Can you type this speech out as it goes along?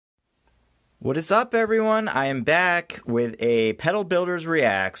What is up, everyone? I am back with a Pedal Builders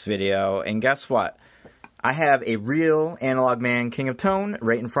Reacts video, and guess what? I have a real Analogman King of Tone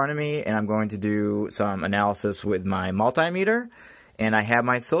right in front of me, and I'm going to do some analysis with my multimeter, and I have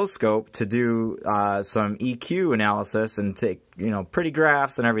my oscilloscope to do some EQ analysis and take, pretty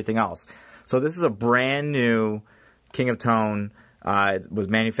graphs and everything else. So this is a brand new King of Tone. It was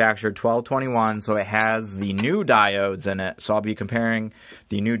manufactured 12/21, so it has the new diodes in it. So I'll be comparing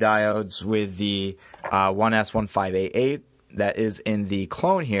the new diodes with the 1S1588 that is in the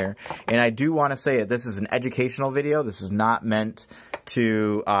clone here. And I do want to say that this is an educational video. This is not meant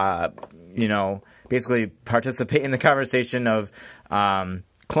to, basically participate in the conversation of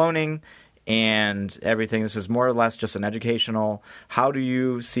cloning and everything. This is more or less just an educational. How do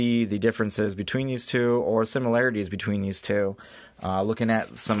you see the differences between these two or similarities between these two? Looking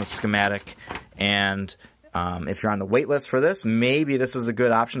at some schematic, and if you're on the wait list for this, maybe this is a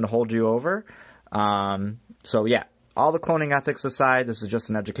good option to hold you over. So yeah, all the cloning ethics aside, this is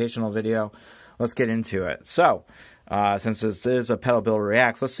just an educational video. Let's get into it. So since this is a Pedal Builder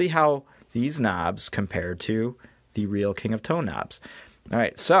Reacts, let's see how these knobs compare to the real King of Tone knobs. All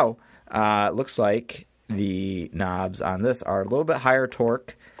right, so it looks like the knobs on this are a little bit higher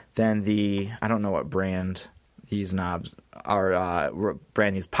torque than the, I don't know what brand these knobs are,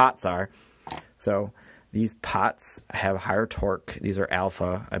 brand these pots are. So these pots have higher torque. These are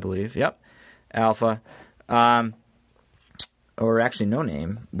alpha, I believe. Yep, alpha. Or actually no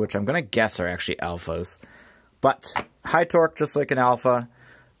name, which I'm going to guess are actually alphas. But high torque, just like an alpha.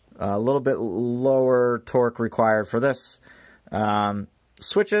 A little bit lower torque required for this.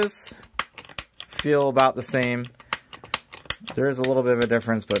 Switches feel about the same. There is a little bit of a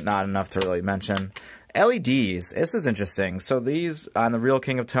difference, but not enough to really mention. LEDs, this is interesting. So these on the real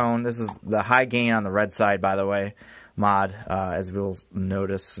King of Tone, this is the high gain on the red side, by the way, mod, as we'll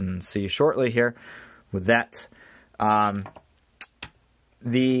notice and see shortly here with that.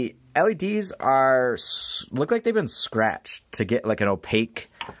 The LEDs look like they've been scratched to get like an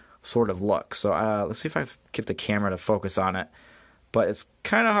opaque sort of look. So let's see if I get the camera to focus on it. But it's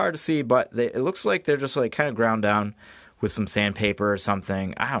kind of hard to see, but it looks like they're just like kind of ground down with some sandpaper or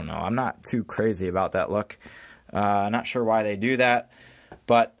something. I don't know. I'm not too crazy about that look. Not sure why they do that.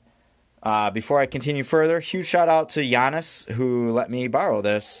 But before I continue further, huge shout out to Giannis who let me borrow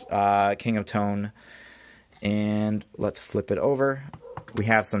this King of Tone. And let's flip it over. We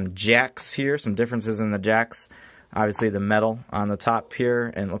have some jacks here, some differences in the jacks. Obviously the metal on the top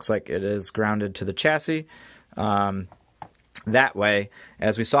here, and it looks like it is grounded to the chassis. That way,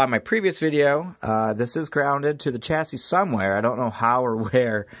 as we saw in my previous video, this is grounded to the chassis somewhere. I don't know how or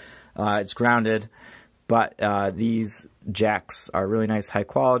where it's grounded, but these jacks are really nice, high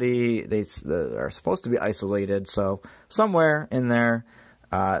quality. They are supposed to be isolated, so somewhere in there,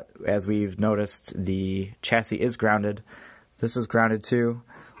 as we've noticed, the chassis is grounded. This is grounded too.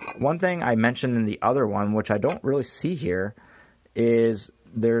 One thing I mentioned in the other one, which I don't really see here, is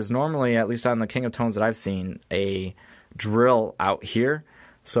there's normally, at least on the King of Tones that I've seen, a drill out here,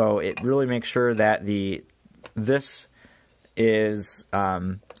 so it really makes sure that this is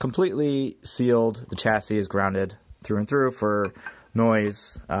completely sealed. The chassis is grounded through and through for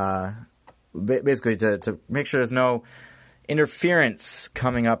noise, basically to make sure there's no interference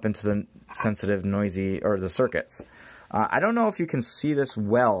coming up into the sensitive, noisy, or the circuits. I don't know if you can see this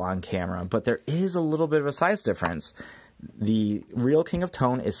well on camera, but there is a little bit of a size difference. The real King of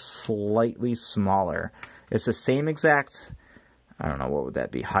Tone is slightly smaller. It's the same exact, I don't know, what would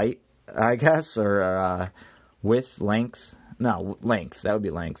that be, height, I guess, or width, length? No, length, that would be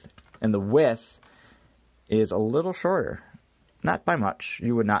length. And the width is a little shorter. Not by much,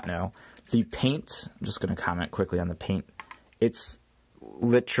 you would not know. The paint, I'm just going to comment quickly on the paint. It's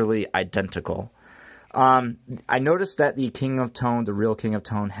literally identical. I noticed that the King of Tone, the real King of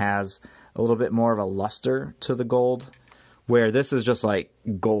Tone, has a little bit more of a luster to the gold, where this is just like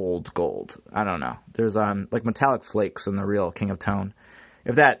gold. I don't know. There's like metallic flakes in the real King of Tone,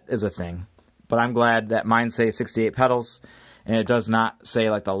 if that is a thing. But I'm glad that mine say 68 pedals, and it does not say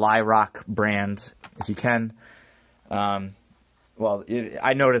like the Lyrock brand, if you can. Well,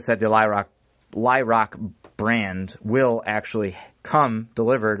 I noticed that the Lyrock brand will actually come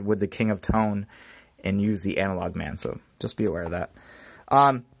delivered with the King of Tone and use the Analogman, so just be aware of that.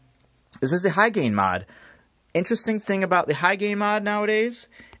 This is the high gain mod. Interesting thing about the high gain mod nowadays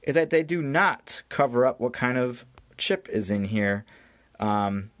is that they do not cover up what kind of chip is in here.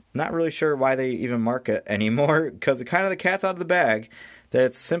 Not really sure why they even mark it anymore, because it kind of the cat's out of the bag. That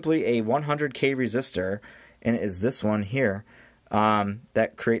it's simply a 100K resistor, and it is this one here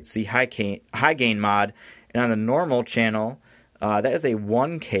that creates the high gain mod. And on the normal channel, that is a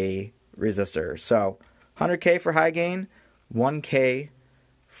 1K resistor. So 100K for high gain, 1K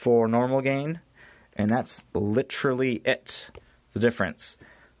for normal gain, and that's literally it, the difference.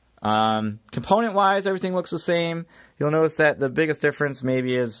 Component-wise, everything looks the same. You'll notice that the biggest difference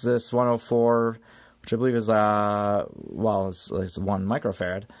maybe is this 104, which I believe is, well, it's 1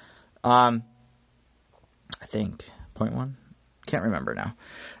 microfarad. I think 0.1? Can't remember now.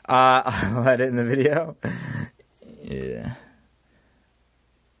 I'll add it in the video. Yeah.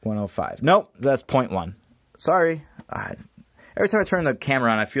 105. Nope, that's 0.1. Sorry. Every time I turn the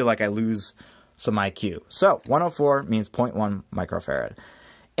camera on, I feel like I lose some IQ. So, 104 means 0.1 microfarad.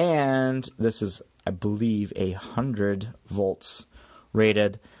 And this is, I believe, 100 volts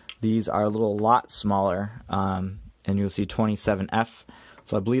rated. These are a lot smaller, and you'll see 27F.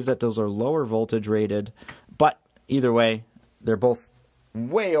 So I believe that those are lower voltage rated, but either way, they're both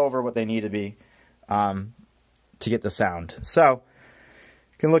way over what they need to be to get the sound. So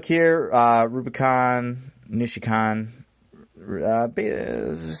you can look here, Rubicon, Nishikon,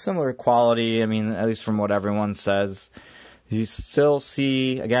 similar quality. I mean, at least from what everyone says. You still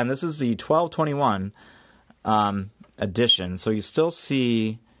see, again, this is the 1221 edition, so you still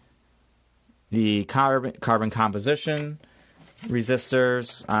see the carbon composition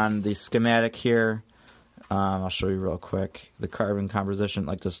resistors on the schematic here. I'll show you real quick. The carbon composition,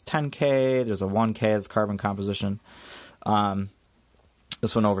 like this 10K, there's a 1K that's carbon composition.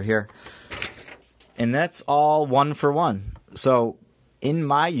 This one over here. And that's all 1 for 1. So in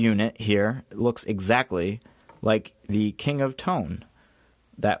my unit here, it looks exactly like the King of Tone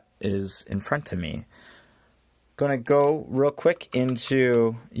that is in front of me. Gonna go real quick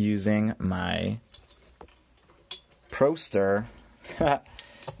into using my Proster,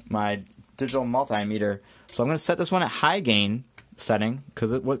 my digital multimeter. So I'm gonna set this one at high gain setting,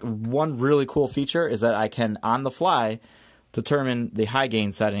 because one really cool feature is that I can, on the fly, determine the high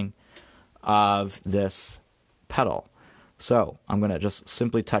gain setting of this pedal. So I'm gonna just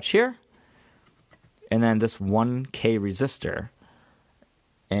simply touch here, and then this 1K resistor,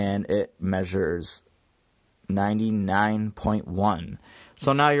 and it measures 99.1.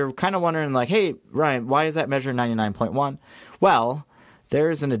 So now you're kind of wondering, like, hey, Ryan, why is that measuring 99.1? Well,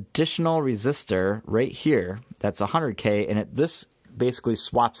 there's an additional resistor right here that's 100K, and this basically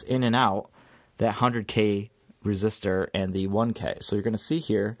swaps in and out that 100K resistor and the 1K. So you're going to see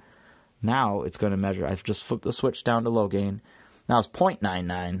here, now it's going to measure. I've just flipped the switch down to low gain. Now it's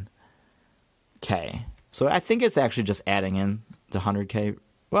 0.99K. So I think it's actually just adding in the 100K.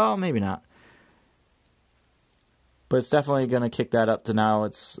 Well, maybe not. But it's definitely going to kick that up to now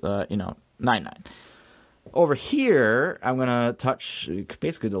it's, 99. Over here, I'm going to touch,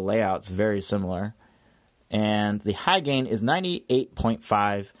 basically the layout's very similar. And the high gain is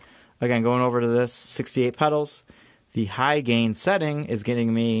 98.5. Again, going over to this, 68 pedals. The high gain setting is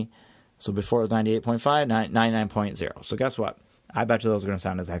getting me, so before it was 98.5, 99.0. So guess what? I bet you those are going to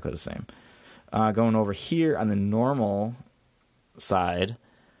sound exactly the same. Going over here on the normal side,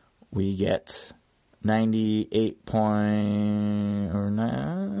 we get 990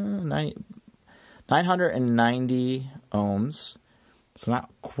 ohms. It's not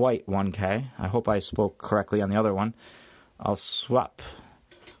quite 1K. I hope I spoke correctly on the other one. I'll swap.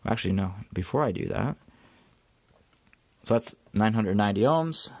 Actually, no. Before I do that. So that's 990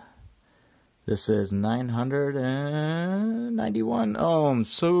 ohms. This is 991 ohms.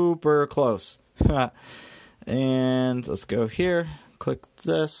 Super close. And let's go here. Click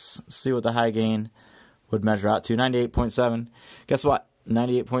this. See what the high gain would measure out to. 98.7. Guess what?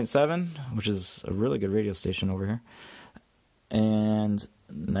 98.7, which is a really good radio station over here. And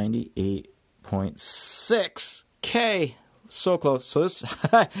 98.6K. So close. So this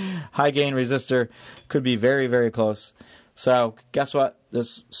high gain resistor could be very, very close. So guess what?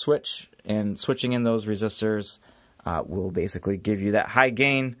 This switch and switching in those resistors will basically give you that high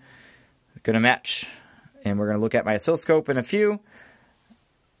gain. Going to match. And we're going to look at my oscilloscope in a few.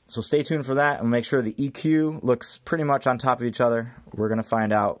 So stay tuned for that and make sure the EQ looks pretty much on top of each other. We're going to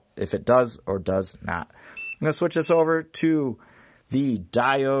find out if it does or does not. I'm going to switch this over to the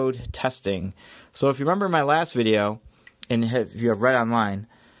diode testing. So if you remember my last video, and if you have read online,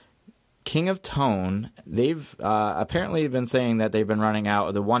 King of Tone, they've apparently been saying that they've been running out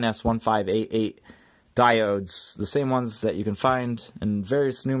of the 1S1588 diodes, the same ones that you can find in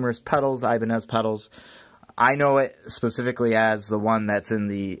various numerous pedals, Ibanez pedals. I know it specifically as the one that's in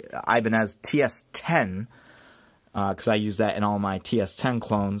the Ibanez TS10, because I use that in all my TS10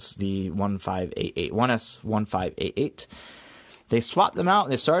 clones, the 1S1588. They swapped them out,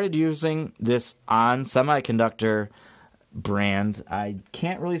 and they started using this ON Semiconductor brand. I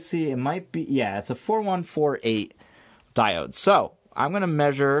can't really see. It might be, yeah, it's a 4148 diode. So I'm going to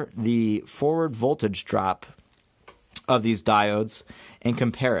measure the forward voltage drop of these diodes and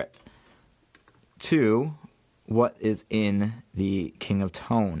compare it to what is in the King of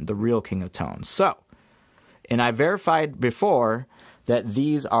Tone, the real King of Tone. So, and I verified before that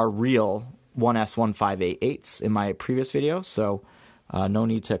these are real 1S1588s in my previous video, so no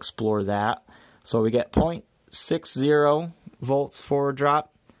need to explore that. So we get 0.60 volts forward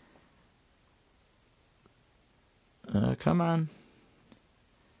drop. Come on.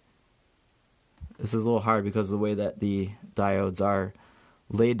 This is a little hard because of the way that the diodes are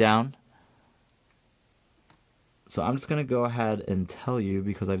laid down. So I'm just going to go ahead and tell you,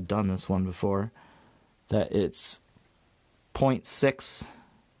 because I've done this one before, that it's 0.60,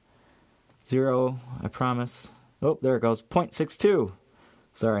 I promise. Oh, there it goes, 0.62.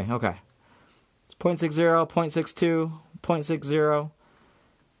 Sorry, okay. It's 0.60, 0.62, 0.60.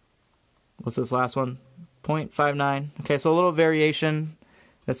 What's this last one? 0.59. Okay, so a little variation.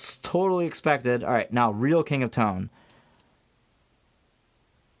 That's totally expected. All right, now real King of Tone.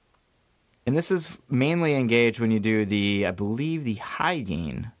 And this is mainly engaged when you do the, I believe, the high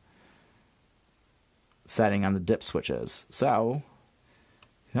gain setting on the dip switches. So,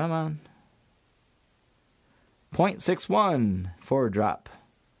 come on. 0.61 forward drop.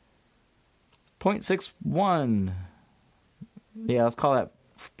 0.61. Yeah, let's call that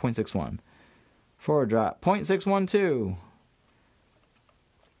 0.61. Forward drop. 0.612.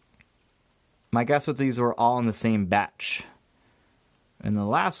 My guess was these were all in the same batch. And the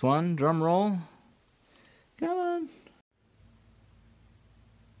last one, drum roll. Come on.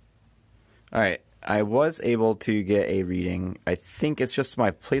 Alright, I was able to get a reading. I think it's just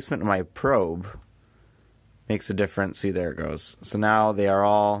my placement of my probe makes a difference. See, there it goes. So now they are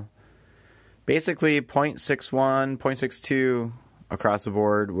all basically 0.61, 0.62 across the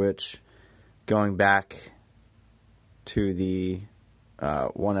board, which going back to the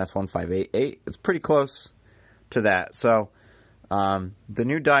 1S1588, it's pretty close to that. So the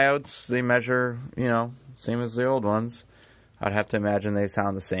new diodes, they measure, you know, same as the old ones. I'd have to imagine they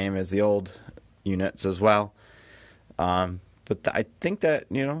sound the same as the old units as well. But I think that,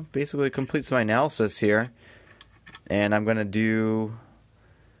 you know, basically completes my analysis here. And I'm going to do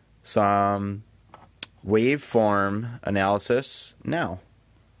some waveform analysis now.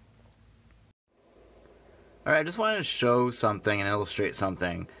 Alright, I just wanted to show something and illustrate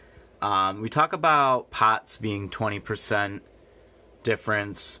something. We talk about pots being 20%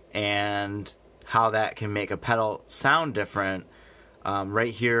 difference and how that can make a pedal sound different.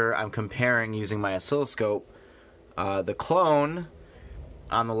 Right here I'm comparing using my oscilloscope the clone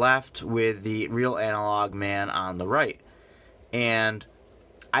on the left with the real Analogman on the right. And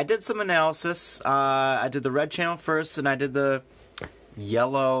I did some analysis. I did the red channel first and I did the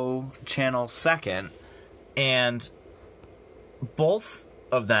yellow channel second, and both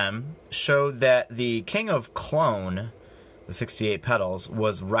of them showed that the King of Clone, the 68 pedals,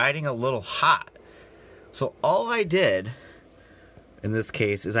 was riding a little hot. So all I did in this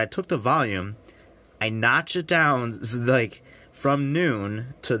case is I took the volume, I notched it down like from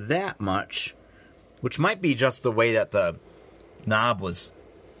noon to that much, which might be just the way that the knob was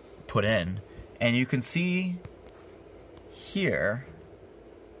put in, and you can see here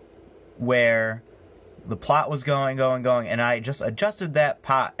where the plot was going, and I just adjusted that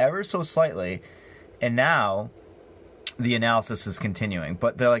pot ever so slightly, and now the analysis is continuing.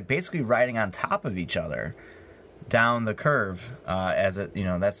 But they're like basically riding on top of each other down the curve as it, you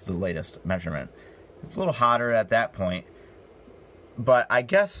know, that's the latest measurement. It's a little hotter at that point, but I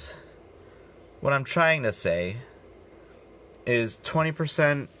guess what I'm trying to say is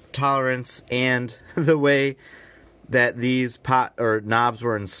 20% tolerance and the way that these pot or knobs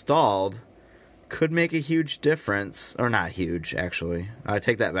were installed could make a huge difference, or not huge actually, I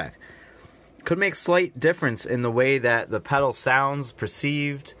take that back. Could make slight difference in the way that the pedal sounds,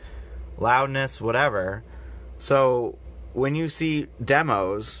 perceived, loudness, whatever. So when you see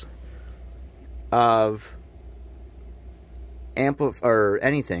demos of or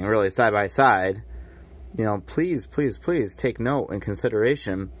anything really side by side, you know, please take note and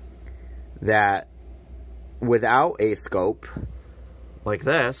consideration that without a scope like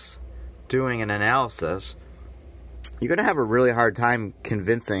this, doing an analysis, you're going to have a really hard time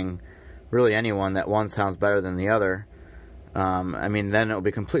convincing really anyone that one sounds better than the other. I mean, then it will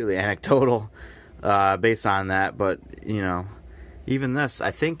be completely anecdotal based on that, but, you know, even this,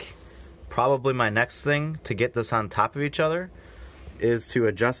 I think probably my next thing to get this on top of each other is to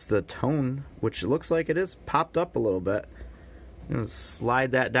adjust the tone, which looks like it is popped up a little bit. I'm going to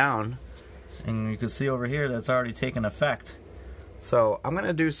slide that down, and you can see over here that's already taken effect. So I'm going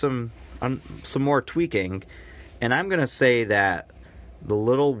to do some more tweaking, and I'm going to say that the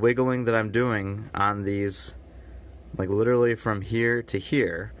little wiggling that I'm doing on these, like literally from here to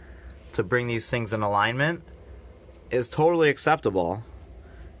here, to bring these things in alignment is totally acceptable.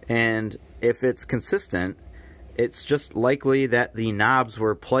 And if it's consistent, it's just likely that the knobs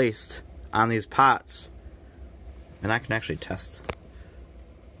were placed on these pots. And I can actually test.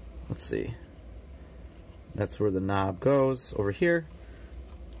 Let's see. That's where the knob goes, over here.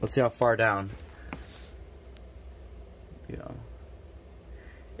 Let's see how far down. You know,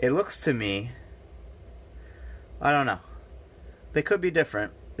 it looks to me, I don't know. They could be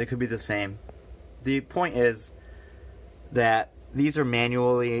different. They could be the same. The point is that these are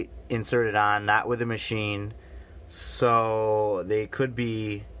manually inserted on, not with a machine, so they could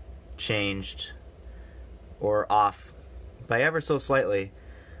be changed or off by ever so slightly,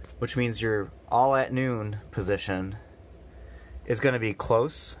 which means your all at noon position is going to be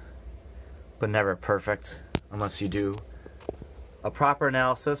close, but never perfect unless you do a proper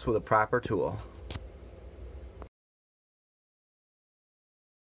analysis with a proper tool.